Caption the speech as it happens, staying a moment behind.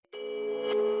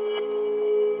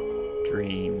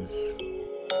Dreams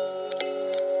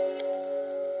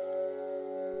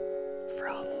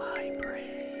from my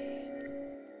brain.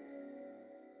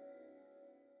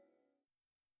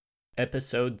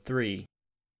 Episode 3: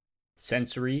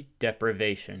 Sensory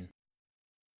Deprivation.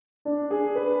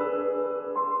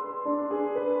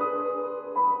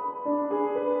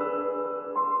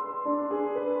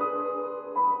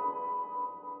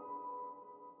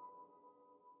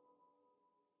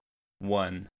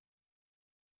 One.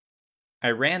 I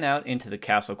ran out into the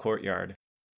castle courtyard.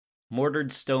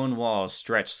 Mortared stone walls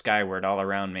stretched skyward all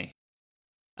around me.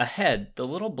 Ahead, the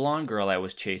little blonde girl I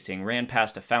was chasing ran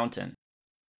past a fountain.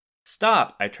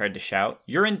 "Stop!" I tried to shout.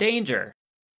 "You're in danger!"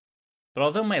 But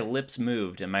although my lips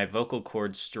moved and my vocal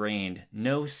cords strained,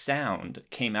 no sound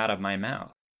came out of my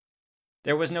mouth.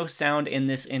 There was no sound in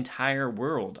this entire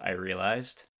world, I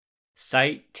realized.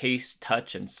 Sight, taste,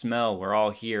 touch, and smell were all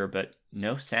here, but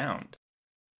no sound.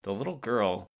 The little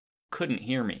girl couldn't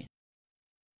hear me.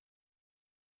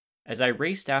 As I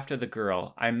raced after the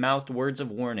girl, I mouthed words of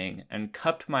warning and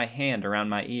cupped my hand around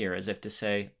my ear as if to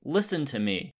say, "Listen to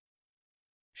me."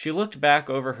 She looked back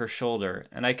over her shoulder,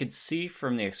 and I could see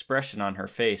from the expression on her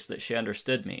face that she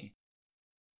understood me.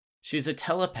 She's a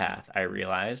telepath, I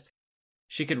realized.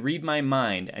 She could read my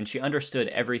mind, and she understood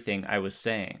everything I was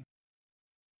saying.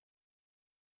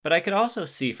 But I could also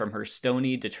see from her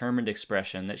stony, determined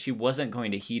expression that she wasn't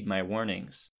going to heed my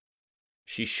warnings.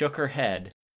 She shook her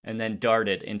head and then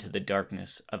darted into the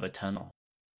darkness of a tunnel.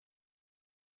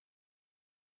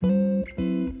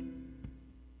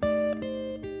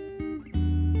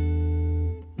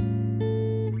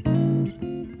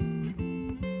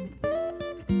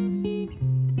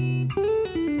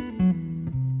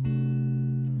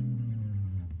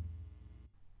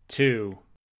 Two.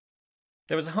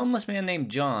 There was a homeless man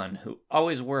named John who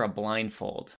always wore a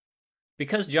blindfold.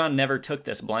 Because John never took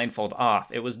this blindfold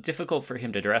off, it was difficult for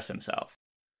him to dress himself.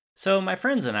 So my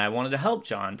friends and I wanted to help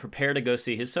John prepare to go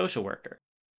see his social worker.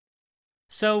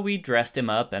 So we dressed him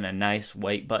up in a nice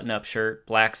white button-up shirt,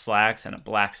 black slacks, and a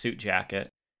black suit jacket,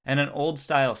 and an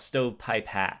old-style stovepipe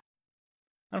hat.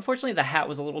 Unfortunately, the hat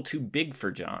was a little too big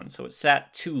for John, so it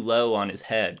sat too low on his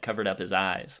head, covered up his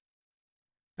eyes.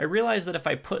 I realized that if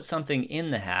I put something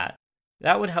in the hat,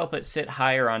 that would help it sit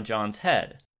higher on John's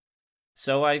head.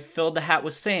 So I filled the hat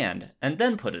with sand, and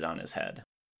then put it on his head.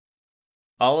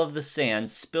 All of the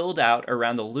sand spilled out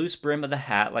around the loose brim of the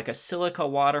hat like a silica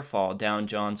waterfall down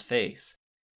John's face.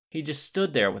 He just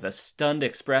stood there with a stunned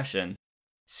expression,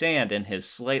 sand in his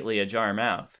slightly ajar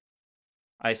mouth.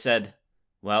 I said,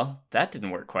 "Well, that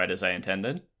didn't work quite as I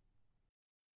intended."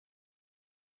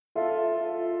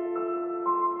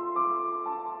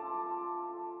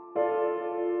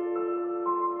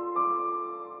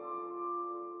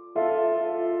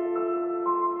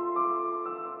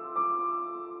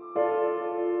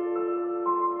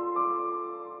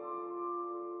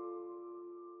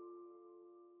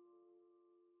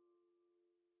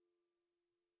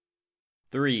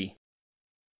 Three.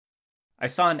 I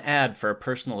saw an ad for a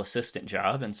personal assistant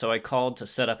job, and so I called to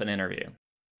set up an interview.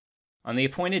 On the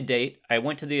appointed date, I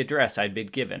went to the address I'd been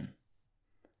given.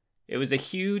 It was a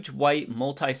huge, white,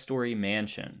 multi-story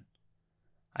mansion.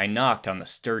 I knocked on the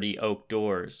sturdy oak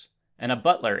doors, and a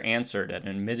butler answered and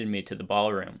admitted me to the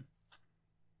ballroom.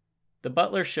 The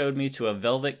butler showed me to a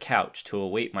velvet couch to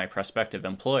await my prospective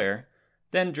employer,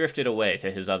 then drifted away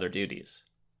to his other duties.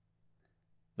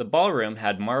 The ballroom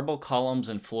had marble columns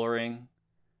and flooring,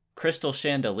 crystal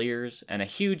chandeliers, and a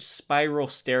huge spiral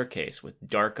staircase with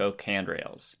dark oak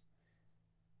handrails.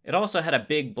 It also had a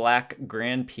big black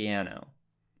grand piano.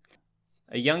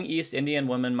 A young East Indian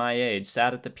woman my age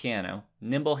sat at the piano,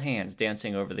 nimble hands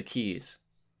dancing over the keys.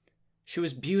 She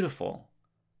was beautiful,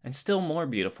 and still more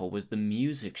beautiful was the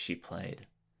music she played.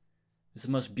 It was the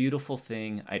most beautiful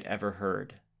thing I'd ever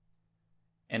heard.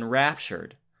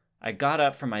 Enraptured, I got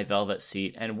up from my velvet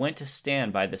seat and went to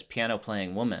stand by this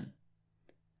piano-playing woman.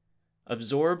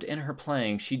 Absorbed in her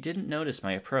playing, she didn't notice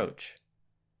my approach.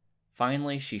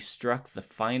 Finally, she struck the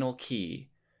final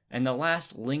key, and the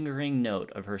last lingering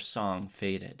note of her song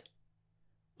faded.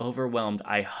 Overwhelmed,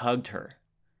 I hugged her.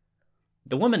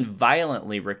 The woman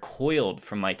violently recoiled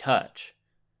from my touch.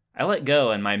 I let go,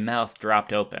 and my mouth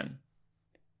dropped open.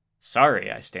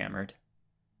 "Sorry," I stammered.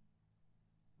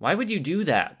 "Why would you do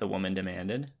that?" the woman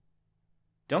demanded.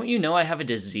 "Don't you know I have a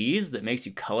disease that makes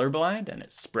you colorblind and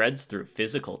it spreads through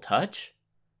physical touch?"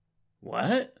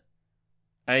 "What?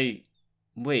 Wait,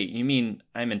 you mean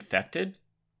I'm infected?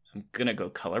 I'm gonna go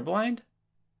colorblind?"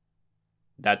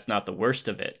 "That's not the worst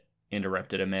of it,"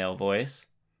 interrupted a male voice.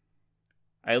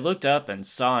 I looked up and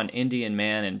saw an Indian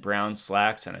man in brown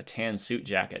slacks and a tan suit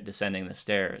jacket descending the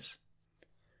stairs.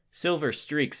 Silver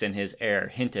streaks in his air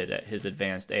hinted at his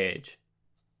advanced age.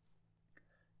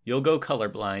 You'll go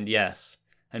colorblind, yes,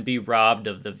 and be robbed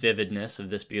of the vividness of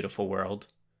this beautiful world.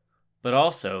 But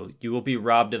also, you will be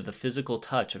robbed of the physical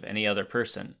touch of any other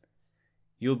person.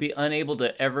 You will be unable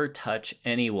to ever touch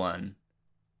anyone,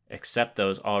 except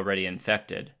those already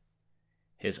infected.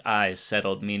 His eyes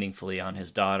settled meaningfully on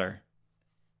his daughter.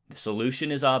 The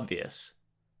solution is obvious.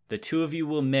 The two of you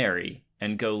will marry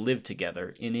and go live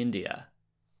together in India.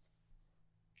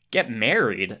 Get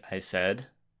married, I said.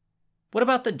 What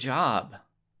about the job?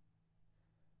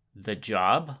 The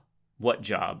job? What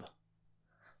job?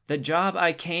 The job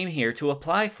I came here to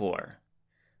apply for.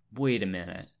 Wait a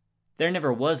minute. There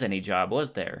never was any job,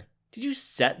 was there? Did you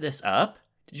set this up?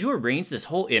 Did you arrange this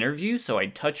whole interview so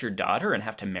I'd touch your daughter and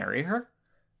have to marry her?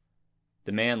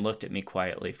 The man looked at me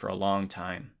quietly for a long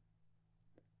time.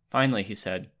 Finally, he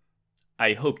said,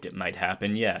 I hoped it might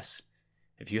happen, yes.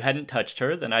 If you hadn't touched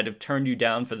her, then I'd have turned you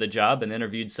down for the job and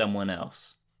interviewed someone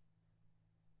else.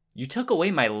 You took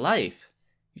away my life.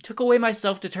 You took away my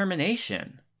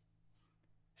self-determination.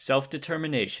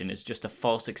 Self-determination is just a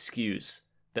false excuse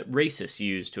that racists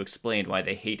use to explain why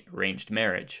they hate arranged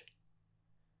marriage.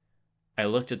 I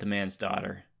looked at the man's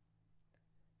daughter.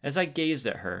 As I gazed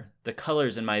at her, the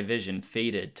colors in my vision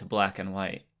faded to black and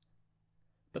white.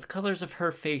 But the colors of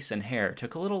her face and hair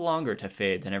took a little longer to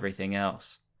fade than everything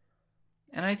else.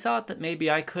 And I thought that maybe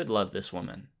I could love this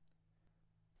woman.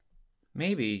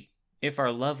 Maybe, if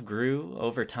our love grew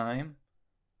over time,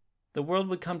 the world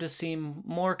would come to seem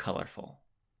more colorful,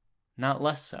 not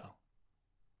less so.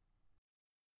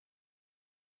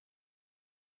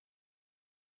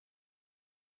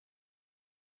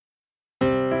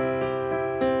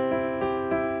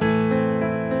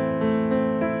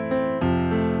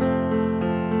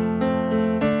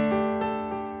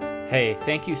 Hey,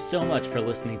 thank you so much for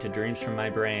listening to Dreams from My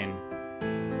Brain.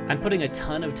 I'm putting a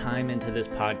ton of time into this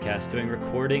podcast, doing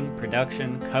recording,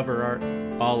 production, cover art,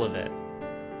 all of it.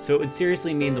 So it would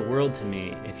seriously mean the world to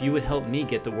me if you would help me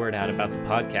get the word out about the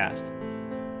podcast.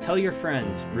 Tell your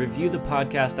friends, review the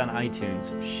podcast on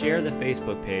iTunes, share the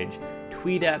Facebook page,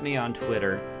 tweet at me on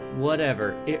Twitter,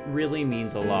 whatever. It really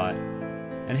means a lot.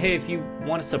 And hey, if you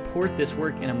want to support this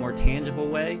work in a more tangible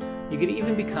way, you could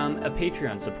even become a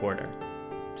Patreon supporter.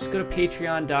 Just go to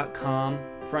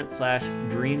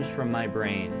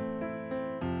patreon.com/dreamsfrommybrain.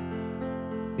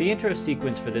 The intro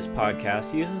sequence for this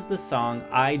podcast uses the song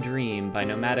I Dream by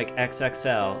Nomadic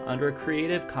XXL under a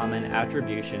Creative Commons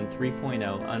Attribution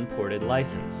 3.0 unported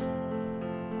license.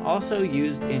 Also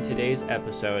used in today's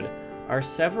episode are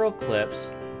several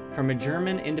clips from a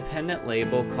German independent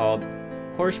label called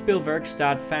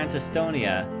Hörspielwerkstatt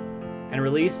Fantastonia and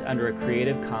released under a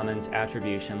Creative Commons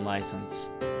Attribution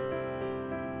license.